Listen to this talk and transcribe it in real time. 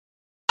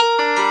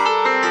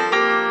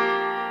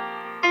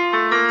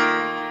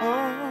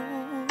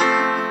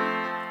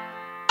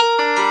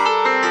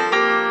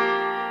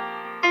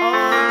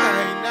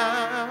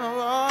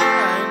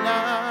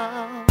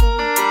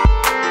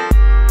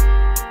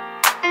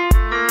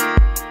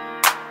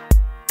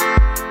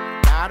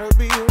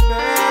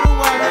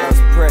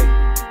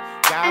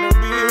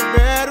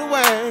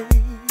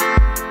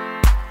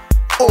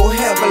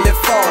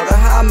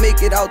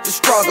get out the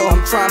struggle.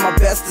 I'm trying my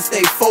best to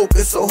stay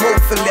focused, so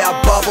hopefully I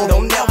bubble.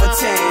 Don't never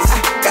change,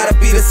 gotta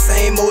be the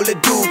same old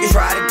Dookey.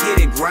 Try to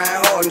get it, grind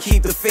hard and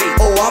keep the faith.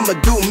 Oh, I'ma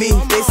do me.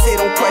 They say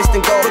don't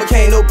question God, but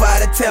can't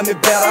nobody tell me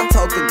better. I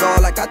talk to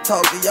God like I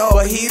talk to y'all,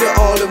 but he the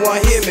only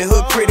one hear me.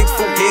 Hood critics,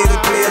 fugazi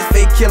players,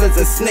 fake killers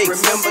and snakes.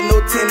 Remember no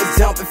tennis,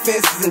 jumping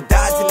fences and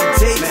dodging the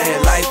jakes.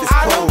 Man, life is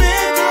cold.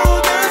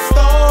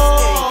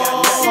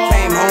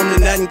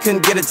 Nothing,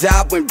 couldn't get a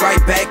job, went right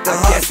back to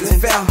hustling.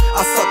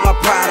 I sucked my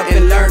pride up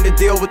and learned to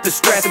deal with the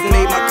stress.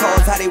 Made my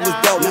calls how they was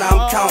dealt, now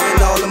I'm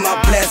counting all of my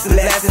blessings.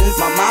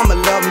 My mama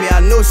love me,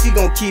 I know she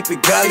gon' keep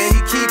it gully.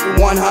 She keep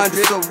it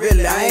 100, so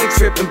really I ain't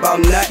tripping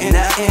about nothing.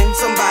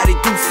 Somebody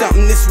do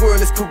something, this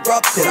world is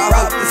corrupted. I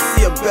hope to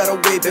see a better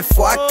way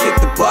before I kick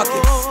the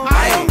bucket.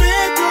 I ain't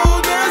been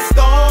through the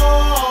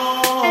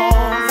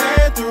storms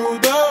and through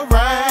the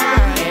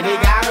rain, and it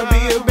gotta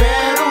be a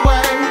better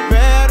way,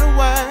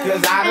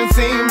 cause I done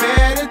seen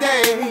better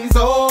days.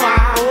 Oh,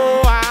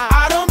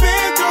 I done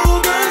been through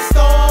the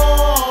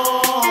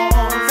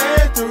storms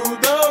and through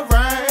the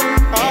rain,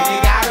 and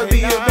it gotta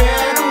be a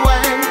better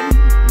way,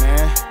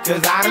 man,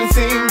 cause I done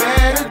seen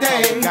better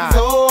days.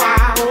 Oh,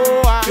 I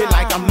feel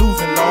like I'm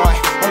losing, Lord.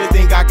 Only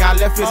thing I got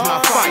left is my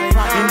fight,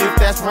 and if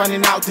that's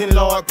running out, then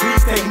Lord,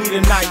 please take me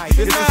tonight.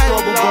 It's a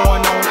struggle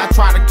going on, I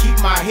try to keep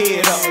my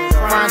head up.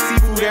 Frying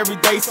seafood every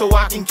day so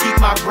I can keep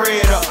my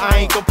bread up.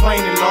 I ain't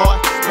complaining,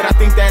 Lord, but I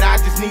think that I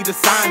just need a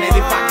sign that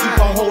if I keep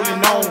on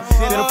holding on,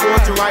 then a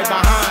fortune right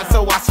behind.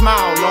 So I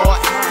smile, Lord,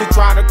 to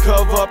try to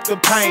cover up the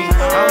pain.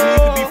 I don't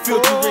need to be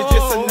filthy rich,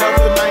 just enough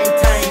to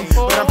maintain.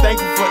 But I'm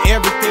thankful for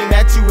everything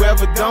that you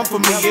ever done for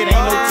me. It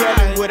ain't no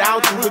telling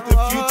without you what the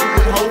future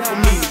would hold for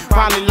me.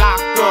 Probably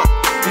locked up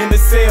in the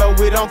cell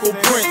with Uncle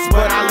Prince,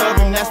 but I love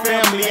him, that's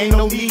family, ain't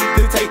no need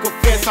to take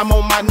offense. I'm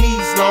on my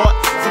knees, Lord.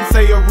 Some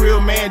say a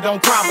real man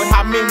don't cry, but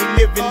how many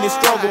live in this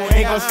struggle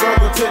ain't gonna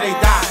struggle till they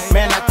die?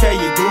 Man, I tell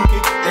you, Dookey,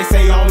 they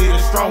say only the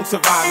strong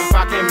survive. If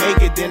I can't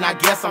make it, then I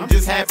guess I'm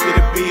just happy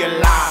to be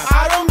alive.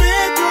 I done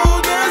been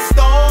through the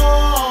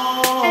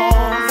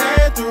storms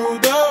and through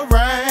the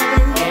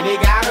rain, and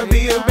it gotta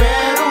be a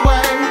better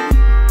way,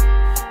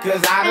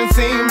 cause I done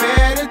seen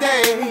better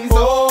days.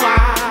 Oh,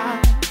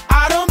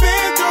 I done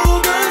been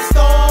through the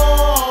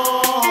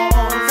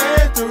storms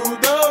and through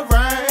the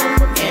rain,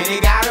 and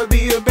it gotta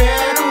be a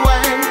better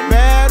way,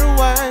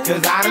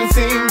 cause I done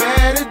seen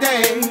better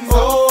days.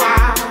 Oh,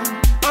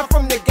 I'm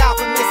from the Gulf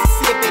of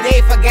Mississippi,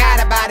 they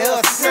forgot about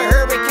us. The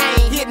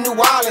hurricane hit New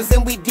Orleans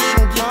and we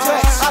didn't get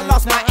touched. I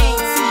lost my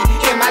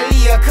auntie and my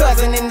Leah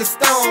cousin in the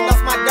storm.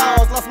 Lost my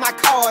dogs, lost my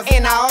cars,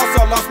 and I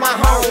also lost my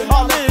home.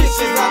 All the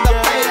pictures of the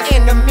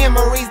pain and the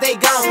memories, they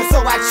gone.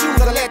 So I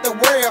choose to let the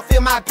world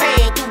feel my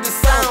pain through the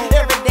song.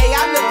 Every day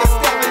I look at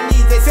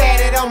Stephanie's, they said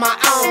it on my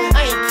own.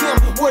 Aunt Kim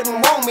wouldn't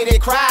want me to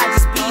cry,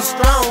 just be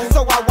strong.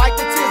 So I wipe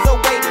the tears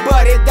away,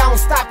 but it don't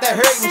stop the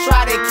hurt, and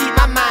try to keep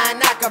my mind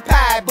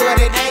occupied, but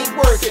it ain't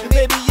working.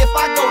 Maybe if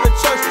I go to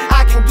church,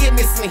 I can get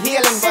me some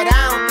healing, but I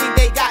don't think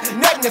they got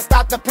nothing to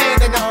stop the pain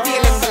that I'm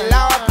feeling. But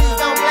Lord, please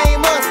don't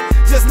blame us,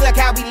 just look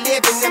how we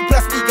living, and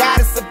plus we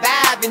gotta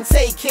survive and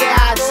take care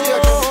of our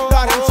children.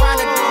 Lord, I'm trying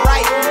to do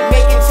right,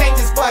 making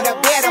changes for the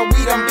better.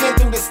 We done been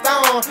through the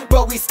storm,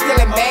 but we still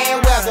in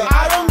bad weather.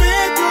 I done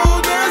been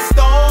through the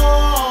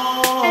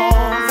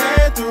storms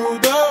and through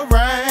the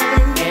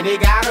rain, and it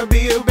gotta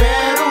be a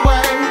better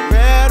way,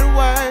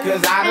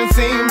 cause I done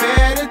seen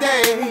better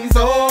days.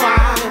 Oh,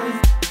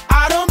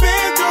 I done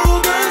been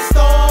through the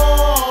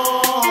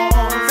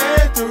storms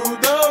and through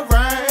the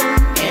rain,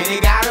 and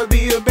it gotta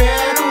be a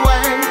better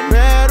way,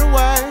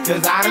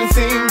 cause I done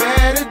seen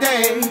better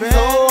days.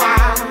 Oh,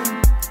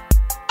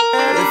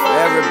 it's for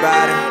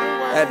everybody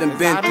that done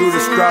been through the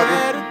struggle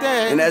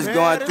and that's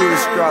going through the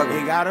struggle.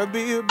 it gotta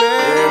be a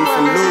better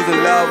From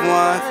losing loved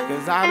ones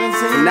cause I done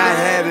seen to not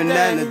having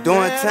nothing to do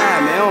in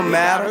time, it don't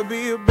matter. gotta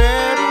be a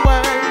better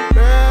way,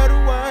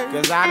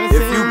 cause I done If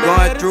seen you better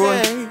going through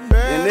it, days.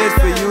 then this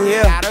for you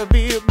here. Gotta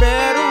be a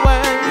better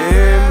way, You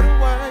hear me?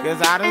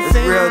 cause I done It's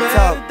seen real better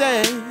talk.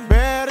 days.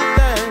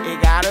 It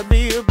gotta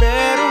be a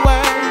better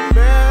way,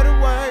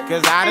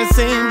 cause I done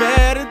seen better